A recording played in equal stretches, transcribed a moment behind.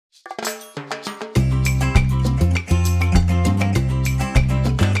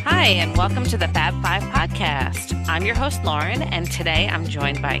Hi, and welcome to the Fab Five podcast. I'm your host, Lauren, and today I'm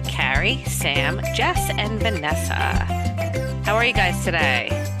joined by Carrie, Sam, Jess, and Vanessa. How are you guys today?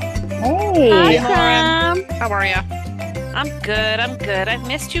 Hey. Hi, Lauren. How are you? I'm good. I've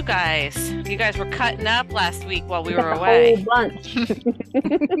missed you guys. You guys were cutting up last week while we were A away. whole bunch.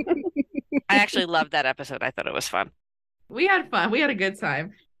 I actually loved that episode. I thought it was fun. We had fun. We had a good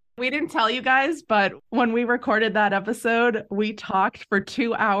time. We didn't tell you guys, but when we recorded that episode, we talked for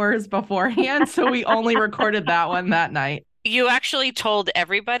 2 hours beforehand. So we only recorded that one that night. You actually told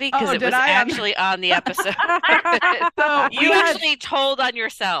everybody because Oh, it did was I? actually on the episode. So You actually told on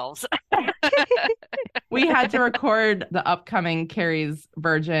yourselves. we had to record the upcoming Carrie's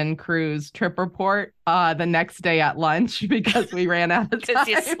Virgin Cruise trip report the next day at lunch because we ran out of time. Because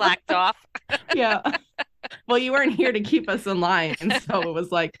you slacked off. Yeah. Well, you weren't here to keep us in line. So it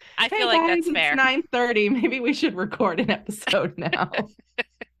was like, I hey feel like guys, that's fair. It's 9:30. Maybe we should record an episode now.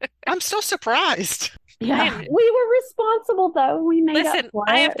 I'm so surprised. Yeah. We were responsible, though. We made Listen, up for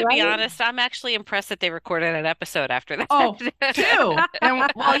I it, have to be right? honest. I'm actually impressed that they recorded an episode after that. Oh, two.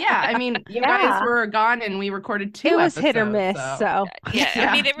 And well, yeah. I mean, you guys Yeah. were gone, and we recorded two. It was episodes, hit or miss, so Yeah, I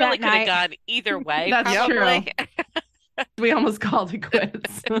Yeah. mean, it really That could have night. gone either way. That's probably. we almost called it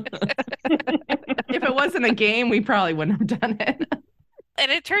quits. If it wasn't a game, we probably wouldn't have done it.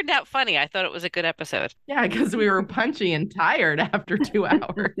 And it turned out funny. I thought it was a good episode. Yeah, because we were punchy and tired after 2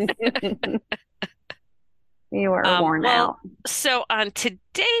 hours. You were worn well, out. So on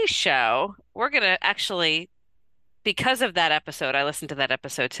today's show, we're going to actually, because of that episode, I listened to that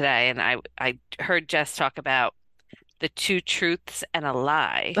episode today, and I heard Jess talk about the two truths and a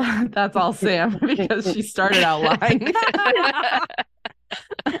lie. That's all Sam because she started out lying. I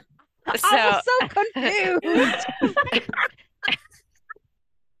was so confused.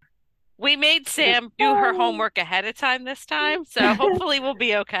 We made Sam do her homework ahead of time this time, so hopefully we'll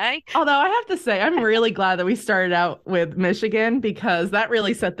be okay. Although I have to say, I'm really glad that we started out with Michigan because that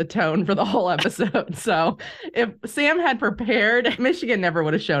really set the tone for the whole episode. So if Sam had prepared, Michigan never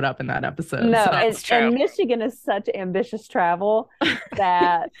would have showed up in that episode. No, So- That's true. and Michigan is such ambitious travel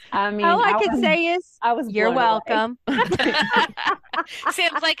that, I mean, All I can was- say is, I was you're blown away. welcome.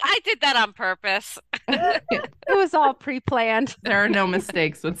 Sam's like, I did that on purpose. It was all pre-planned. there are no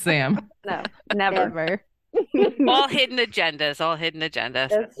mistakes with Sam. No, never. Ever. All hidden agendas.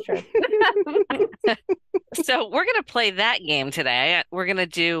 That's true. So we're going to play that game today. We're going to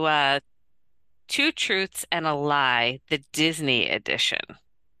do Two Truths and a Lie, the Disney edition.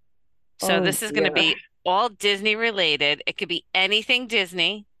 So Oh, this is going to dear. be all Disney related. It could be anything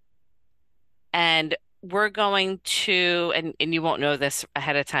Disney. And we're going to, and you won't know this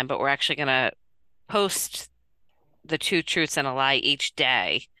ahead of time, but we're actually going to post the Two Truths and a Lie each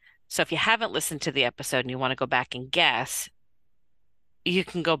day. So if you haven't listened to the episode and you want to go back and guess, you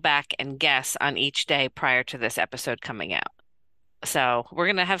can go back and guess on each day prior to this episode coming out. So we're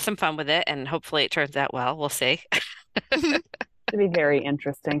going to have some fun with it, and hopefully it turns out well. We'll see. It'd be very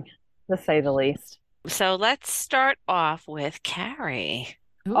interesting, to say the least. So let's start off with Carrie.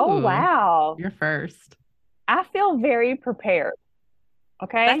 Oh, Ooh, wow. You're first. I feel very prepared.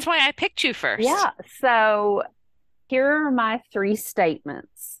 Okay. That's why I picked you first. Yeah. So here are my 3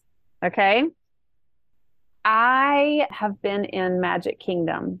 statements. Okay. I have been in Magic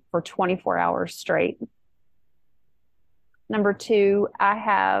Kingdom for 24 hours straight. Number 2, I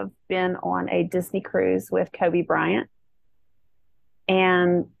have been on a Disney cruise with Kobe Bryant.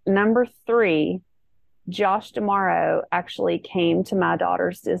 And number 3, Josh D'Amaro actually came to my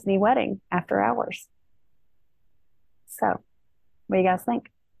daughter's Disney wedding after hours. So, what do you guys think?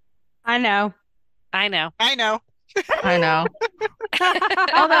 I know. I know. I know. I know.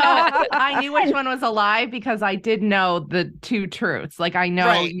 Although I knew which one was a lie because I did know the two truths. Like I know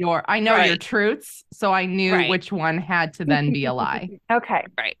Right. your Right. truths, so I knew Right. which one had to then be a lie. Okay.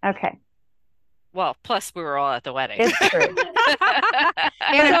 Right. Okay. Well, plus we were all at the wedding. It's true.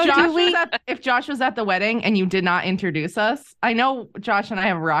 And So if do Josh, we- if Josh was at the wedding and you did not introduce us, I know Josh and I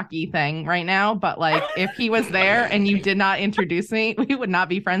have a rocky thing right now, but like if he was there and you did not introduce me, we would not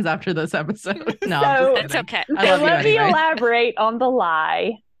be friends after this episode. No, I'm So- just It's kidding. okay. I So love you let me anyway. elaborate on the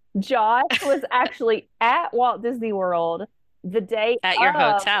lie. Josh was actually at Walt Disney World the day At your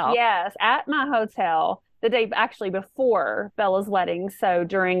of- hotel. Yes, at my hotel the day actually before Bella's wedding. So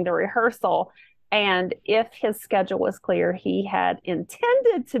during the rehearsal, and if his schedule was clear, he had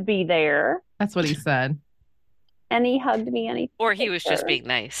intended to be there, That's what he said. and he hugged me and he Or he was just Sure. being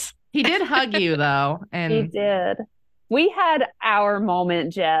nice. He did hug you though, he and did. We had our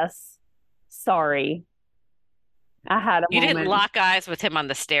moment, Jess. Sorry. I had a You moment. didn't lock eyes with him on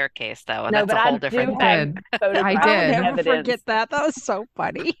the staircase, though, and No, that's but a whole I do different have thing. did. photographic I I'll did. never evidence. forget that. That was so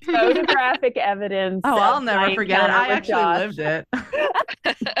funny. Photographic evidence. Oh, I'll of never my forget it. encounter I with actually Josh. lived it.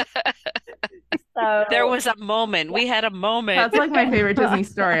 So There was a moment. We had a moment. That's like my favorite Disney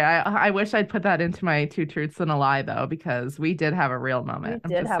story. I wish I'd put that into my Two Truths and a Lie, though, because we did have a real we moment. I'm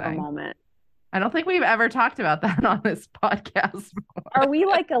did just have saying. a moment. I don't think we've ever talked about that on this podcast. Are we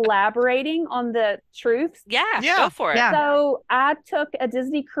like elaborating on the truths? Yeah, Yeah. go for it. Yeah. So I took a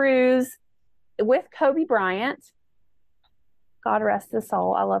Disney cruise with Kobe Bryant. God rest his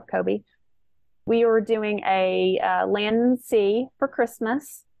soul. I love Kobe. We were doing a land and sea for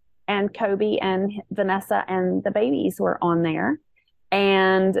Christmas, and Kobe and Vanessa and the babies were on there.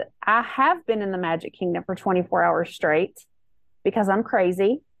 And I have been in the Magic Kingdom for 24 hours straight because I'm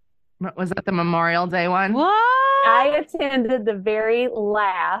crazy. Was that the Memorial Day one? What? I attended the very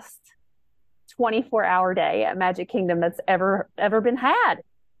last 24-hour day at Magic Kingdom that's ever been had.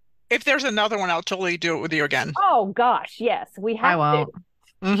 If there's another one, I'll totally do it with you again. Oh gosh, yes, we have I won't.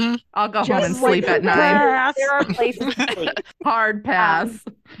 Mm-hmm. I'll go home Just and sleep like at 9. Pass. There are places to sleep, Hard pass.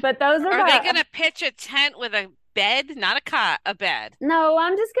 but those are Are they the- going to pitch a tent with a bed? Not a cot, a bed. No,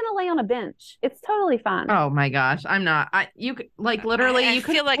 I'm just gonna lay on a bench. It's totally fine. Oh my gosh, I'm not. You like literally I you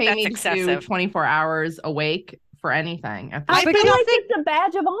could feel like pay that's me to do excessive. 24 hours awake for anything. At this I I've feel been like up- it's a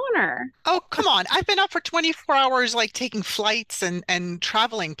badge of honor. Oh, come on. I've been up for 24 hours, like taking flights and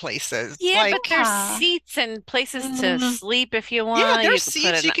traveling places. Yeah, Like, but there's Yeah. seats and places to Mhm. sleep if you want. yeah, You there's can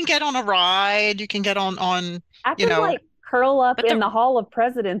put seats. You can get on a ride. You can get on. I You could know. like curl up But in the- the Hall of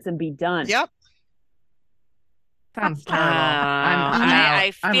Presidents and be done. Yep. sounds terrible.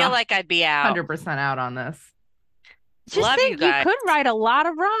 I out. feel I'm like I'd be out. 100% out on this. Just Love think you you guys. could ride a lot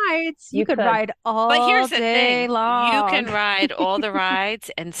of rides. You You could could. ride all But here's the day thing. long. You can ride all the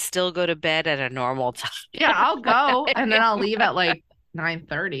rides and still go to bed at a normal time. Yeah, I'll go and then I'll leave at like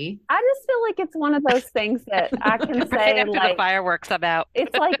 9:30. I just feel like it's one of those things that I can Right say after the like fireworks, I'm out.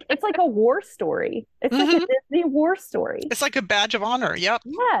 it's like a war story. It's like a Mhm. Disney war story. It's like a badge of honor. Yep.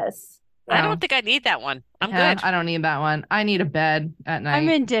 Yes. I No. don't think I need that one. I'm Yeah, good. I don't need that one. I need a bed at night. I'm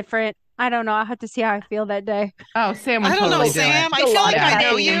indifferent. I don't know. I have to see how I feel that day. Oh, Sam would I don't know, totally do Sam. it. I There's a feel lot like of I know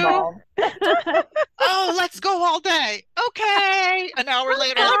caffeine you. involved. Oh, let's go all day. Okay. An hour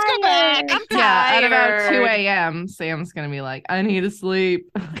later, let's go back. tired. I'm Yeah, at about 2 tired. a.m., Sam's gonna be like, I need to sleep.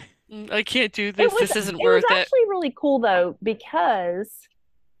 I can't do this. This isn't It worth was it. actually really cool though, because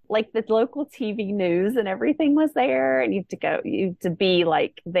like the local TV news and everything was there, and you have to be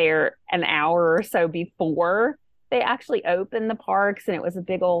like there an hour or so before they actually opened the parks, and it was a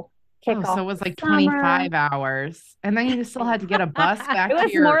big old Oh, kickoff. so it was like summer. 25 hours. And then you still had to get a bus back It to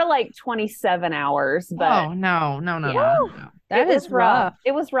was your more like 27 hours, but Oh, no. Yeah. No. That it is was rough.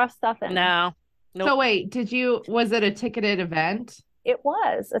 It was rough stuff. No. Nope. So wait, was it a ticketed event? It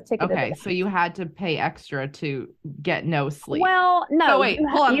was a ticket. Okay, so you had to pay extra to get no sleep. Well, no, So wait,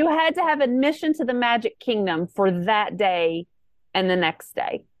 hold on. you had to have admission to the Magic Kingdom for that day and the next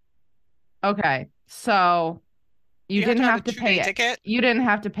day. Okay, so you didn't have to a two-day pay ticket. you didn't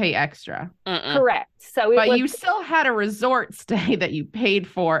have to pay extra, Mm-mm. Correct. So it but was you still had a resort stay that you paid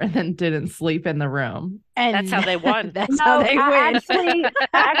for and then didn't sleep in the room. And That's how they won. That's no, how they I win. actually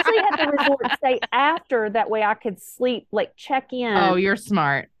had the resort stay after, that way I could sleep, like check in Oh, you're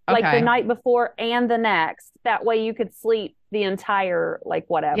smart. like Okay. the night before and the next. That way you could sleep the entire like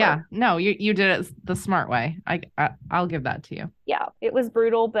whatever. Yeah, no, you did it the smart way. I'll give that to you. Yeah, it was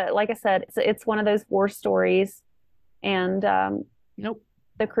brutal, but like I said, it's one of those war stories. And Nope.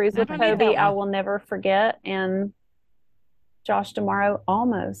 the cruise I with don't need Kobe, that I one. will never forget. And Josh Tomorrow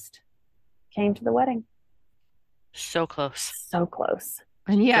almost came to the wedding. So close. So close.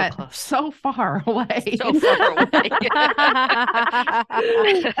 And yet, close. so far away. So far away.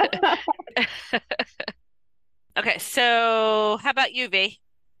 Okay, so how about you, V?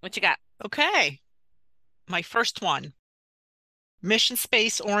 What you got? Okay. My first one. Mission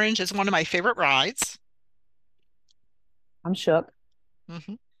Space Orange is one of my favorite rides. I'm shook.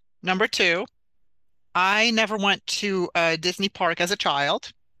 Mhm. Number two, I never went to a Disney park as a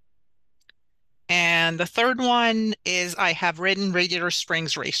child. And the third one is I have ridden Radiator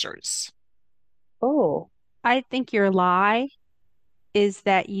Springs Racers. Oh, I think your lie is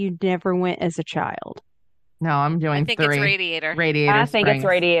that you never went as a child. No, I'm I doing think 3. it's Radiator. Radiator I think it's Springs.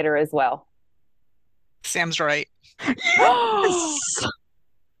 Radiator as well. Sam's right.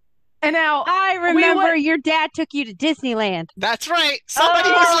 And now I We remember went- your dad took you to Disneyland. That's right. Somebody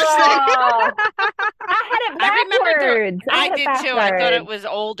was Oh, I had it I remember backwards. I had it did too. I thought it backwards. was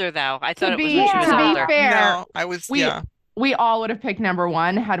older though. I thought to it was be when she was Yeah. to be older. fair, listening. No, I was, we yeah. we all would have picked number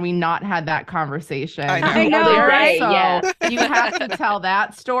one had we not had that conversation. I know, earlier. right? So Yes. you have to tell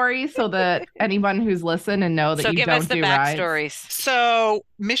that story so that anyone who's listened and know that So you give don't us the do rides. backstories. So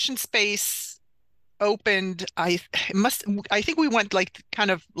Mission Space opened, I think we went like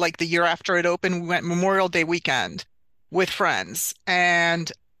kind of like the year after it opened. We went Memorial Day weekend with friends,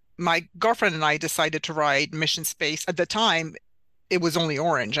 and my girlfriend and I decided to ride Mission Space. At the time, it was only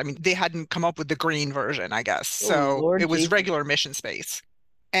orange. I mean, they hadn't come up with the green version, I guess. Oh, So Lord it was Jesus. regular Mission Space.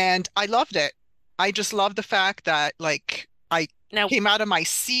 And I loved it. I just loved the fact that like I Now, came out of my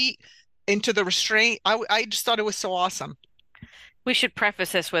seat into the restraint. I just thought it was so awesome. we should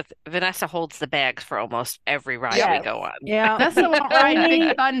preface this with Vanessa holds the bags for almost every ride we Yes. go on. Yeah. Vanessa won't ride Only-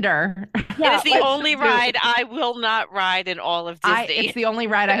 Big Thunder. It Yeah, is the let's only do- ride I will not ride in all of Disney. It's the only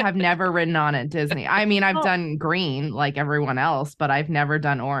ride I have never ridden on at Disney. I mean, I've Oh. done green like everyone else, but I've never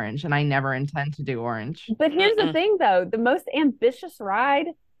done orange, and I never intend to do orange. But here's the Mm-mm. thing, though, the most ambitious ride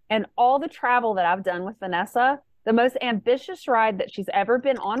and all the travel that I've done with Vanessa, the most ambitious ride that she's ever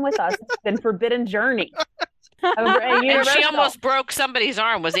been on with us has been Forbidden Journey over at And she Universal. almost broke somebody's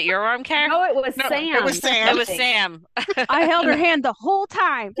arm. Was it your arm, Karen? No, it was No, Sam. it was Sam. It was Sam. I held her hand the whole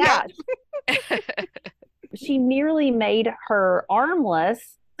time. Yeah. She nearly made her armless.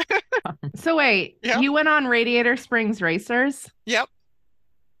 So wait, Yeah. you went on Radiator Springs Racers? Yep.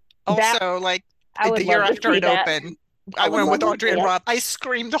 That- Also, like I would the year love to after see it that. opened, I I would went with love to Audrey see and it. Rob. I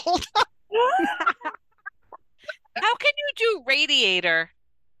screamed the whole time. How can you do Radiator?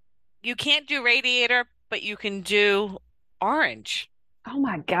 You can't do Radiator, but you can do Orange. Oh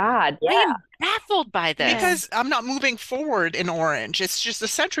my God. I Yeah. am baffled by this. Because I'm not moving forward in orange. It's just a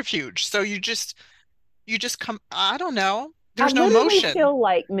centrifuge. So you just come, I don't know. There's I no literally motion. feel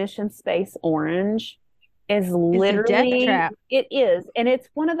like Mission Space Orange is It's a literally death trap. it is. And it's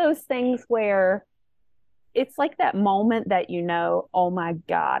one of those things where it's like that moment that you know, oh my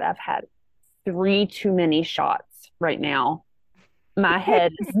God, I've had 3 too many shots right now. My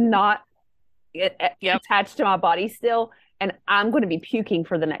head is not Yep. attached to my body still, and I'm going to be puking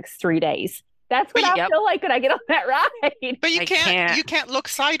for the next 3 days. That's what But I yep. feel like when I get on that ride. But you I can't can't. you can't look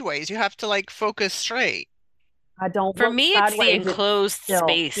sideways. You have to like focus straight. I don't For look me, it's the sideways. It's enclosed still-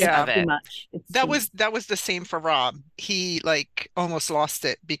 space Yeah. of too it. much. It's That too was the same for Rob. He like almost lost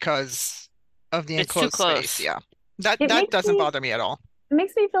it because of the It's too enclosed close. space. Yeah. That It that makes doesn't me- bother me at all. It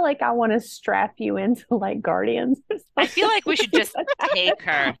makes me feel like I want to strap you into like Guardians or I feel like we should just something. take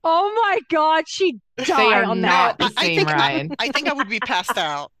her. Oh my God, she'd They die are on not that. the same ride. I think I would be passed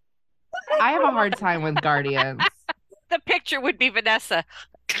out. I have a hard time with Guardians. The picture would be Vanessa.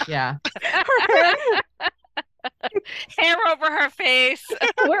 Yeah. Hair over her face.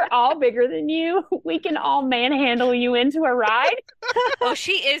 We're all bigger than you. We can all manhandle you into a ride. Oh,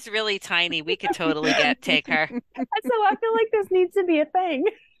 she is really tiny. We could totally take her. And so I feel like this needs to be a thing.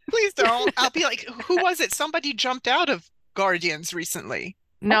 Please don't. I'll be like, who was it? Somebody jumped out of Guardians recently.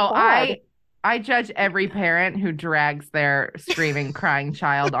 No, Oh, God. I judge every parent who drags their screaming, crying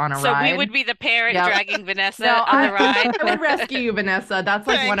child on a So ride. we would be the parent Yep. dragging Vanessa No, on the ride. I would rescue you, Vanessa. That's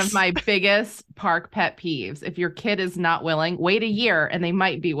like one of Thanks. my biggest park pet peeves. If your kid is not willing, wait a year and they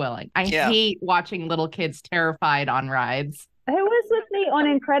might be willing. I Yeah. hate watching little kids terrified on rides. Who was with me on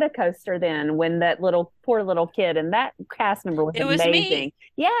Incredicoaster then when that poor little kid and that cast member was It was me. amazing.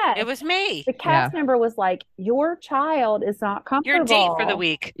 Yeah. It was me. The cast member was like, your child is not comfortable. Your date for the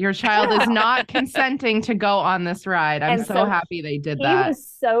week. Your child Yeah. is not consenting to go on this ride. I'm And so so happy they did He that. was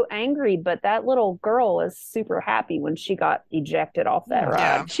so angry, but that little girl was super happy when she got ejected off that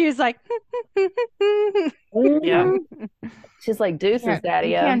Yeah. ride. She was like, Yeah. Mhm. She's like, deuces, You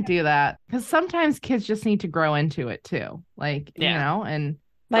daddy. can't do that because sometimes kids just need to grow into it too. Like, you Yeah. know, and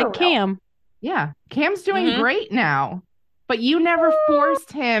like real. Cam. yeah, Cam's doing Mhm. great now, but you never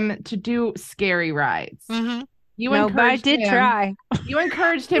forced him to do scary rides. Mm-hmm. You No, but I encouraged did him. try. You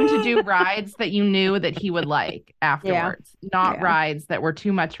encouraged him to do rides that you knew that he would like afterwards, not Yeah. rides that were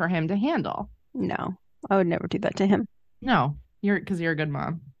too much for him to handle. No, I would never do that to him. No, because you're a good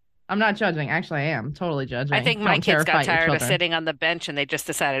mom. I'm not judging. Actually, I am totally judging. I think my Don't kids got terrify your tired of children. sitting on the bench and they just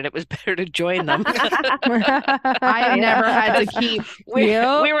decided it was better to join them. I have never had to keep.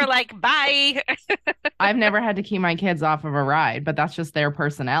 Yep. We were like, bye. I've never had to keep my kids off of a ride, but that's just their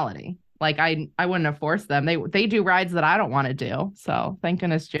personality. Like I wouldn't have forced them. They do rides that I don't want to do. So thank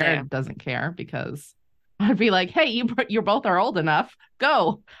goodness Jared Yeah. doesn't care because I'd be like, hey, you both are old enough.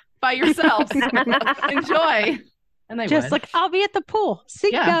 Go by yourselves. Enjoy. And they Just would. like, I'll be at the pool. See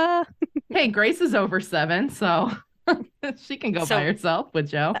Yeah. ya. Hey, Grace is over 7, so she can go So- by herself with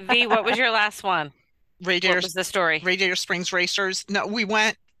Joe. V, what was your last one? What Radiator was the story? Radiator Springs Racers. No, we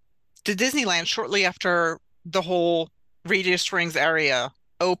went to Disneyland shortly after the whole Radiator Springs area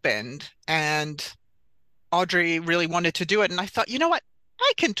opened, and Audrey really wanted to do it. And I thought, you know what?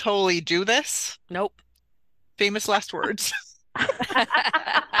 I can totally do this. Nope. Famous last words.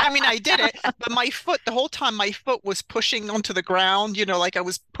 I mean, I did it, but the whole time my foot was pushing onto the ground, like I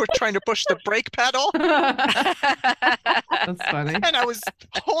was trying to push the brake pedal. That's funny. And I was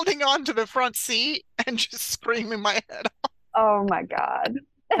holding on to the front seat and just screaming my head off. Oh my God.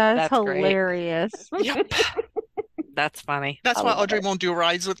 That's That's great. hilarious. Yep. That's funny. That's I why love Audrey it. won't do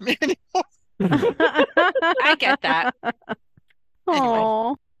rides with me anymore. I get that. Aw.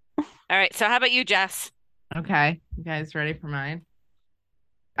 All right. So how about you, Jess? Okay, you guys ready for mine?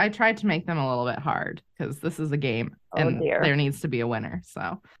 I tried to make them a little bit hard because this is a game Oh, and dear. there needs to be a winner.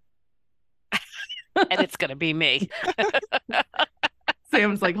 So And it's going to be me.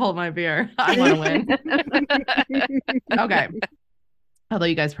 Sam's like, hold my beer. I want to win. Okay. Although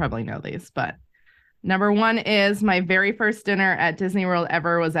you guys probably know these, but number one is my very first dinner at Disney World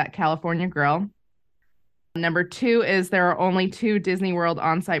ever was at California Grill. Number two is there are only 2 Disney World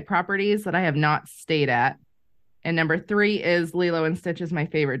on-site properties that I have not stayed at. And number 3 is Lilo and Stitch is my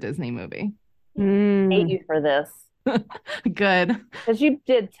favorite Disney movie. Hate Mm. you for this Good. because you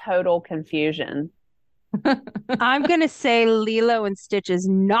did total confusion. I'm gonna say Lilo and Stitch is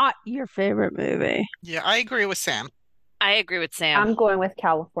not your favorite movie. Yeah, I agree with Sam. I agree with Sam. I'm going with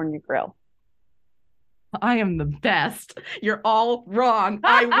California Grill. I am the best. You're all wrong.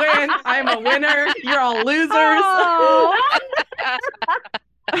 I win. I'm a winner. You're all losers. Oh.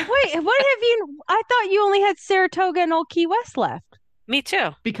 Wait, what have you? I thought you only had Saratoga and Old Key West left. Me too.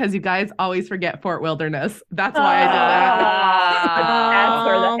 Because you guys always forget Fort Wilderness. That's why I did Ah. That's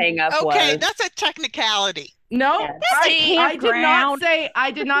where Oh. the hang up Okay, was. that's a technicality. that. No, Yes. See, I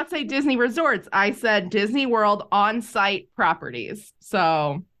did not say Disney resorts. I said Disney World on-site properties.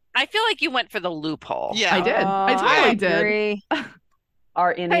 So I feel like you went for the loophole. Yeah. I did. I totally did. agree.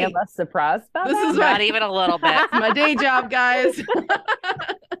 Are any of Hey, us surprised by this that? is Not right. even a little bit. It's my day job, guys.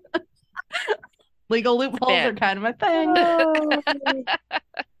 Legal loopholes Fair. are kind of my thing. Oh.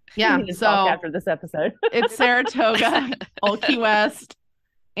 Yeah. We need to talk So after this episode. it's Saratoga, Old Key West.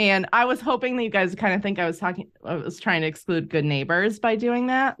 And I was hoping that you guys kind of think I was trying to exclude Good Neighbors by doing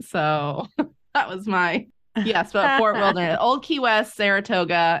that. So that was my yes, but Fort Wilderness, Old Key West,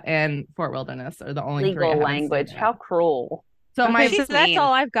 Saratoga, and Fort Wilderness are the only 3 I Legal haven't language. stayed at. How cruel. So Okay, so she's that's mean.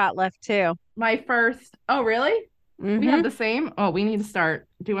 all I've got left too. my first. Oh, really? We Mhm. have the same. Oh, we need to start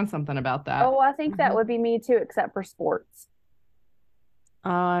doing something about that. Oh, I think that would be me too, except for sports. Oh,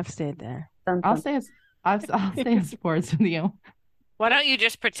 I've stayed there. I'll stay. I'll stay in sports with you. Why don't you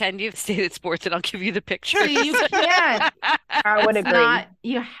just pretend you've stayed at sports and I'll give you the picture? See, you can't. I would It's agree. not.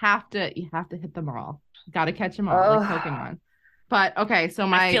 You have to hit them all. Got to catch them all, like Ugh. Pokemon. But okay, so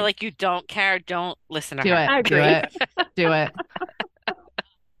my I feel like you don't care. Don't listen to do her. I it, do agree. it, do it.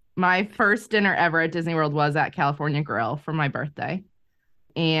 My first dinner ever at Disney World was at California Grill for my birthday,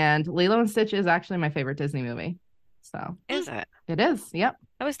 and Lilo and Stitch is actually my favorite Disney movie. So Is it? it is. Yep.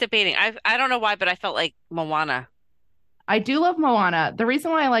 I was debating. I don't know why, but I felt like Moana. I do love Moana. The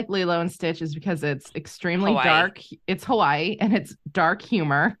reason why I like Lilo and Stitch is because it's extremely Hawaii. dark. It's Hawaii and it's dark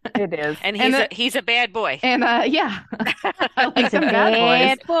humor. It is. And And he's a bad boy. And yeah, I like He's a some bad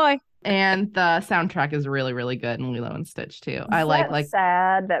boys. bad boy. And the soundtrack is really, really good in Lilo and Stitch too. I Is like that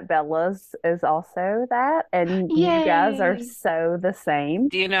sad that Bella's is also that, and you guys are Yay. so the same.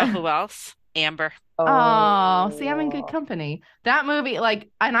 Do you know who else? Amber. Oh, see, I'm in good company. That movie, like,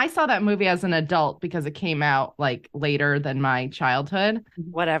 and I saw that movie as an adult because it came out like later than my childhood.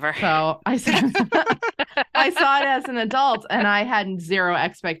 Whatever. So I saw it as an adult and I had 0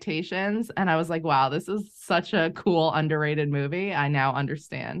 expectations. And I was like, wow, this is such a cool, underrated movie. I now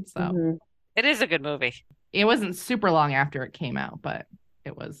understand. So Mhm. It is a good movie. it wasn't super long after it came out, but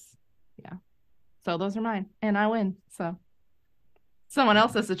it was, yeah. So those are mine and I win. So someone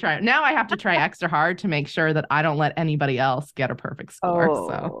else has to try it. Now I have to try extra hard to make sure that I don't let anybody else get a perfect score.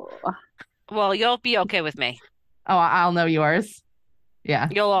 So, Well, you'll be okay with me. oh, I'll know yours. Yeah.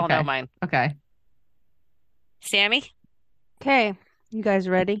 You'll all know Okay. mine. Okay. Sammy? Okay, you guys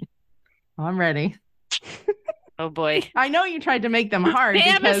ready? I'm ready. Oh boy. I know you tried to make them hard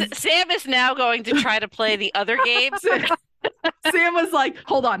because Sam is now going to try to play the other games. Sam was like,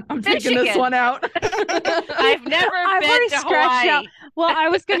 hold on, I'm taking this Michigan. one out. I've never I've been already to scratched Hawaii. out. Well, I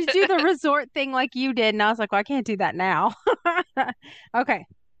was going to do the resort thing like you did, and I was like, well, I can't do that now. Okay.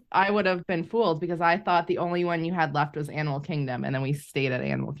 I would have been fooled because I thought the only one you had left was Animal Kingdom, and then we stayed at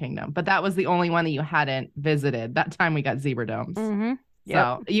Animal Kingdom. But that was the only one that you hadn't visited. That time we got Zebra Domes. Mm-hmm.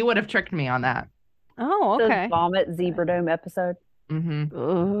 So you would have tricked me on that. Oh, The okay. Vomit Zebra Dome episode. Hmm.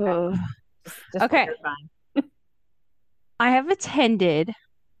 Ugh. Just Okay. terrifying. I have attended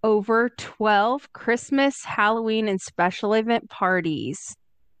over 12 Christmas, Halloween, and special event parties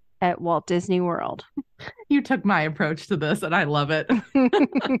at Walt Disney World. You took my approach to this, and I love it.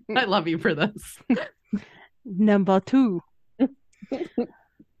 I love you for this. Number 2.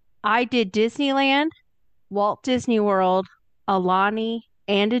 I did Disneyland, Walt Disney World, Alani,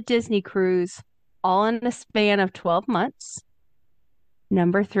 and a Disney cruise, all in a span of 12 months.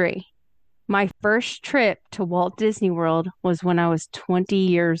 Number 3. My first trip to Walt Disney World was when I was 20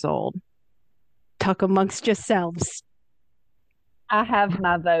 years old. Talk amongst yourselves. I have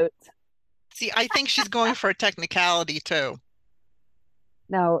my vote. See, I think she's going for a technicality too.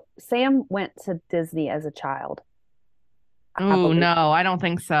 No, Sam went to Disney as a child. I Oh, believe. no, I don't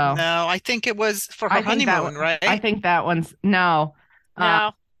think so. No, I think it was for her I think that honeymoon, right? I think that one's no.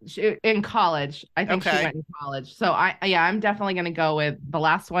 No. In college. I think she Okay. went in college. So I'm definitely gonna go with the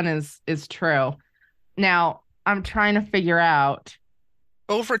last one is true. Now I'm trying to figure out.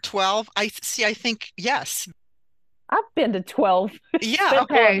 Over 12. I think yes. I've been to 12. Yeah.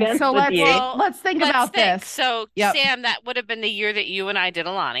 Okay, events so with let's you. let's think Let's about think. this. So, Yep. Sam, that would have been the year that you and I did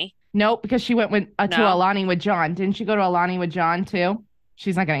Alani. Nope, because she went with to No. Alani with John. Didn't she go to Alani with John too?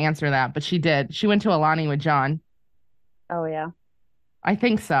 She's not gonna answer that, but she did. She went to Alani with John. Oh, yeah. I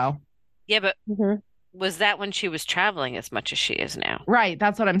think so. Yeah, but hmm was that when she was traveling as much as she is now? Right,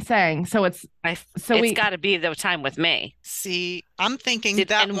 that's what I'm saying. So it's It's got to be the time with me. See, I'm thinking Did-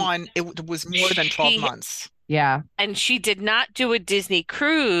 that and one, it was more than 12 she- months. yeah. And she did not do a Disney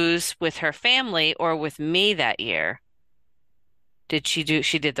cruise with her family or with me that year. Did she do?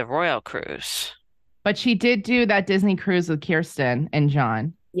 She did the Royal Cruise. But she did do that Disney cruise with Kirsten and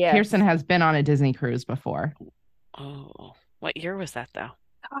John. Yes. Kirsten has been on a Disney cruise before. Oh, what year was that though?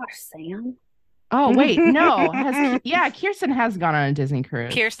 Gosh, Sam. Oh, wait, no. Kirsten has gone on a Disney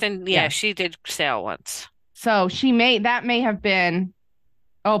cruise. Kirsten, Yeah. she did sail once. So that may have been.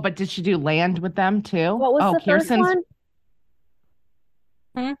 Oh, but did she do land with them too? What was oh, the first Kirsten's one?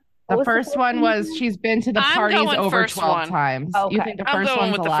 Hmm? What the was first one was she's been to the I'm parties going over first 12 one. times. You Okay. think the I'm first going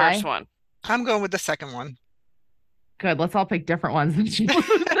one's with a the lie? first one. I'm going with the second one. Good. Let's all pick different ones. No,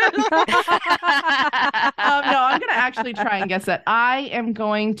 I'm gonna actually try and guess it. I am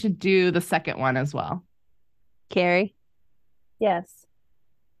going to do the second one as well. Carrie, Yes.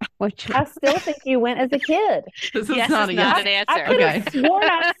 which I still think you went as a kid. This is Yes, not is a not yes. an I answer. could have Okay. sworn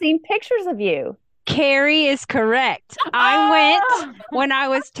I've seen pictures of you. Carrie is correct. I Oh! went when I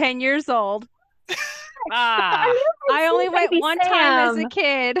was 10 years old. Ah, I only went baby one time as a Sam.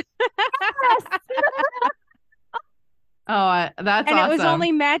 kid, Oh, that's and awesome. it was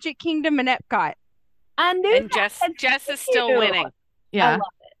only Magic Kingdom and Epcot. I knew and that. Jess is still you. winning. yeah. love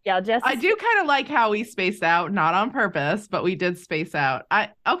Yeah, Jess. I do kind of like how we spaced out, not on purpose, but we did space out.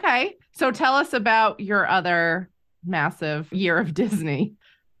 Okay. So tell us about your other massive year of Disney.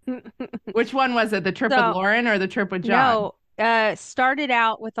 Which one was it? The trip So- with Lauren or the trip with John? No, started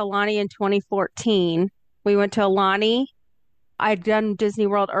out with Alani in 2014. We went to Alani. I'd done Disney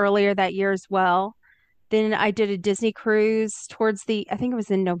World earlier that year as well. Then I did a Disney cruise I think it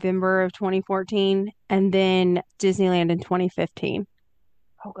was in November of 2014, and then Disneyland in 2015.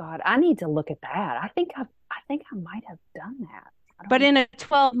 Oh God, I need to look at that. I think I might have done that. I don't But know. in a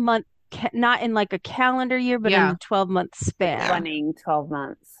 12-month, not in like a calendar year, but in Yeah. a 12-month span. running 12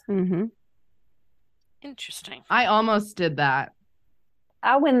 months. hmm Interesting. I almost did that.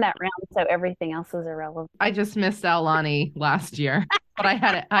 I win that round, so everything else is irrelevant. I just missed Alani last year, but I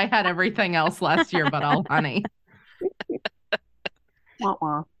had everything else last year but Alani. Wah,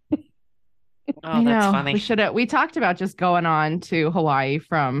 wah. Oh, that's We funny. we talked about just going on to Hawaii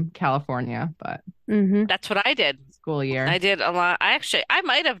from California, but hmm That's what I did. school year. I did a lot. I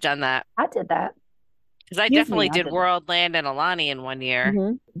might have done that I did that. because I Excuse me, definitely I did did that. Worldland and Alani in one year.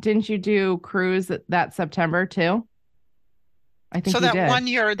 Mhm. Didn't you do cruise that September too? I think So you that did. one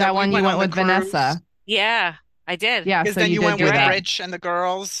year That we one you went went on with the cruise, Vanessa. Yeah, I did. Yeah, because so then you you did went do with that. Rich and the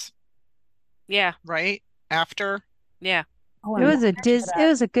girls, Yeah, right? After. yeah. Oh, It and was a Lauren could it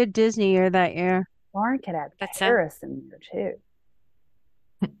was a good Disney year that year. Lauren could have That's it. Paris in there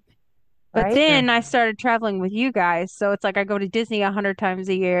too. But Right? then I started traveling with you guys, so it's like I go to Disney 100 times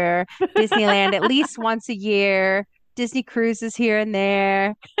a year, Disneyland at least once a year, Disney cruises here and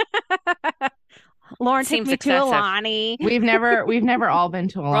there. Lauren took Seems me excessive. to Alani. We've never all been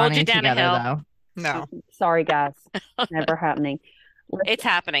to Alani you down a together hill. though. No. Sorry, guys. Never happening. It's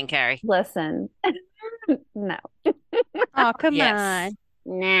happening, Carrie. Listen. No. Oh, come Yes.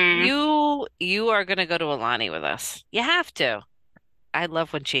 on. Nah. You are gonna go to Alani with us. You have to. I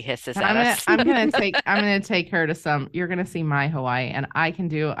love when she hisses And at us. I'm gonna take her to some. You're gonna see my Hawaii, and I can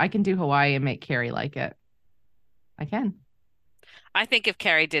do Hawaii and make Carrie like it. I can. I think if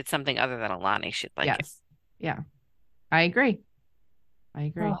Carrie did something other than Alani, she'd like it. Yes. Yeah. I agree.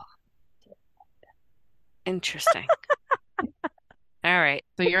 Oh. Interesting. All right.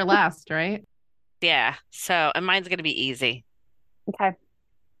 So you're last, right? Yeah. So, and mine's going to be easy. Okay.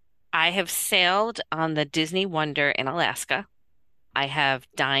 I have sailed on the Disney Wonder in Alaska. I have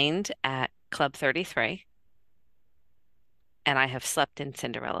dined at Club 33. And I have slept in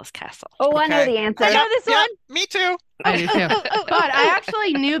Cinderella's castle. Oh, I know Okay. the answer. I know this one. Me too. I do too. But I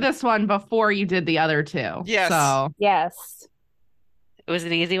actually knew this one before you did the other two. Yes. So Yes. It was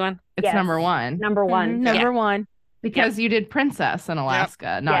an easy one. it's Yes. number one. Number one. Number one. Because you did Princess in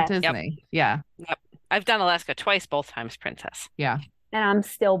Alaska, not Yes. Disney. Yeah. I've done Alaska twice, both times Princess. And I'm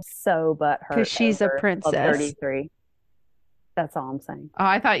still so butthurt 'Cause she's a over Club princess. 33. That's all I'm saying. Oh,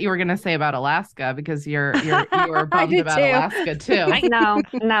 I thought you were gonna say about Alaska because you were bummed did about too. Alaska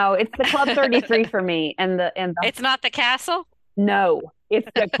too. No, it's the Club 33 for me. And the It's not the castle? no, it's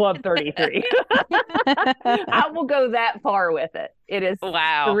the Club 33. I will go that far with it. It is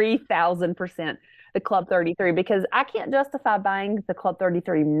Wow. 3,000% the Club 33 because I can't justify buying the Club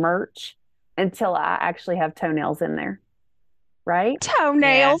 33 merch until I actually have toenails in there. Right? Yeah.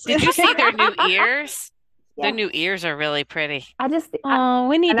 Toenails. Did you see their new ears? Yeah. Their new ears are really pretty. I just Oh,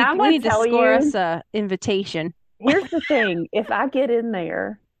 we need And to I'm we gonna need to tell score you- us a invitation. here's the thing. If I get in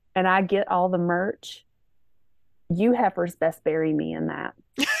there and I get all the merch, you heifers best bury me in that.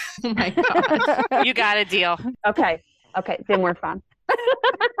 Oh my gosh. You got a deal. Okay. Okay, then we're fine.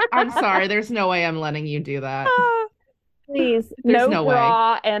 I'm sorry. There's no way I'm letting you do that. Please, There's no way.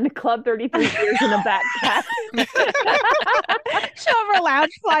 bra and Club 33 ears in a backpack. She'll have her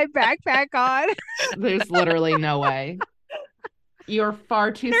Loungefly backpack on. There's literally no way. You're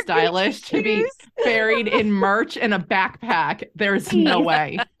far too They're stylish to be shoes. buried in merch in a backpack. There's no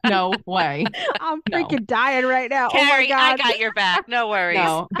way. No way. I'm No. freaking dying right now. Carrie, oh my I God. got your back. No worries.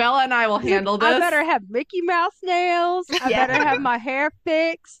 No. Bella and I will handle this. I better have Mickey Mouse nails. I Yeah. better have my hair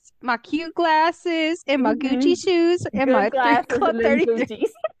fixed, my cute glasses, and my Mhm. Gucci shoes, and my Good glasses Club and then 33.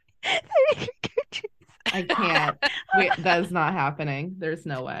 Gucci's. I can't. That is not happening. There's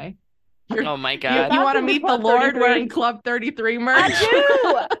no way. Oh my You, God. you want to Club meet the Lord 33. wearing Club 33 merch?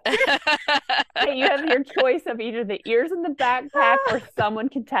 I do. Hey, you have your choice of either the ears in the backpack or someone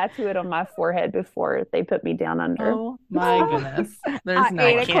can tattoo it on my forehead before they put me down under. Oh my goodness. There's I no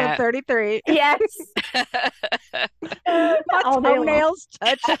ate way. at Club can't. 33. Yes. My All day long. toenails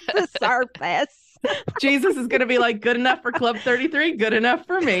touch the surface. Jesus is going to be like, good enough for Club 33, good enough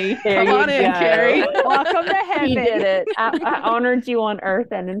for me. There Come you on in, go. Carrie. Welcome to heaven. He did it. I honored you on earth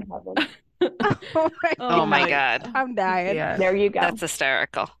and in heaven. Oh my God. I'm dying. Yeah. There you go. That's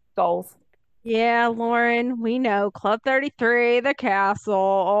hysterical. Goals. Yeah, Lauren, we know Club 33, the castle.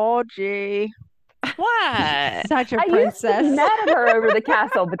 Oh, gee. What? Such a I used to be princess. mad at her over the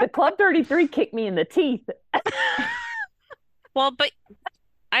castle, but the Club 33 kicked me in the teeth. Well, but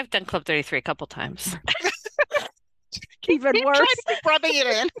I've done Club 33 a couple times. Even Keep worse. trying to keep rubbing it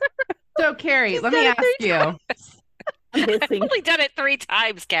in. So, Carrie, She's let me done ask it 3 you, I'm I've hissing. only done it 3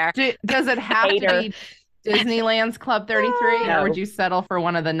 times, Gar. does it have to Hater. be Disneyland's Club 33, No. or would you settle for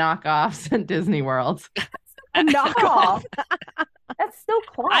one of the knockoffs in Disney World? Knockoff. That's still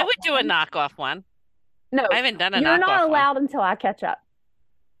close. I would do a knockoff one. No, I haven't done a you're knockoff not one. allowed until I catch up.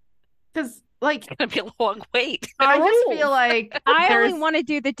 Because, like, It's gonna be a long wait. I just rules. feel like I there's... only want to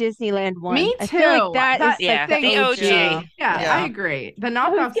do the Disneyland one. Me I feel like too. that That- is yeah, like the OG. Yeah, Yeah. I agree. The Who's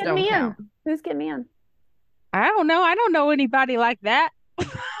knockoffs getting don't me count. in? Who's getting me in? I don't know. I don't know anybody like that.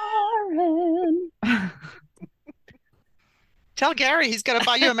 Lauren. Tell Gary he's going to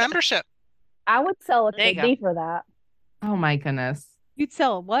buy you a membership. I would sell a There you go. kidney for that. Oh my goodness. You'd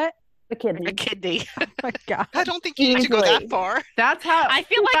sell a what? A kidney. A kidney. Oh my God. I don't think you need to go Easily. that far. That's how I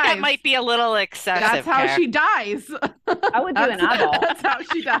feel like that guys, might be a little excessive. That's how Gar. she dies. I would do an eyeball. That's how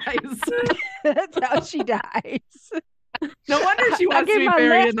she dies. That's how she dies. No wonder she I wants to give be my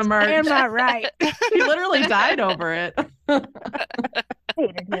buried in left the and merch. my right. She literally died over it.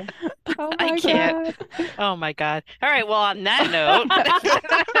 Hated him. Oh I my can't. God. Oh my God. All right. Well, on that note,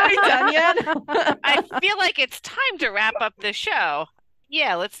 Are we done yet? I feel like it's time to wrap up the show.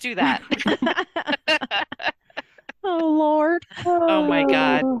 Yeah, let's do that. Oh Lord. Oh my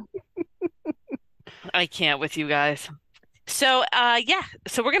God. I can't with you guys. So,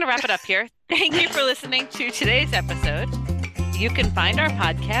 so we're going to wrap it up here. Thank you for listening to today's episode. You can find our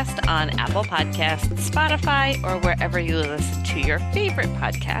podcast on Apple Podcasts, Spotify, or wherever you listen to your favorite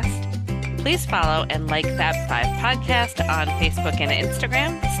podcast. Please follow and like Fab 5 Podcast on Facebook and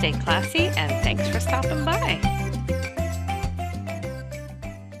Instagram. Stay classy, and thanks for stopping by.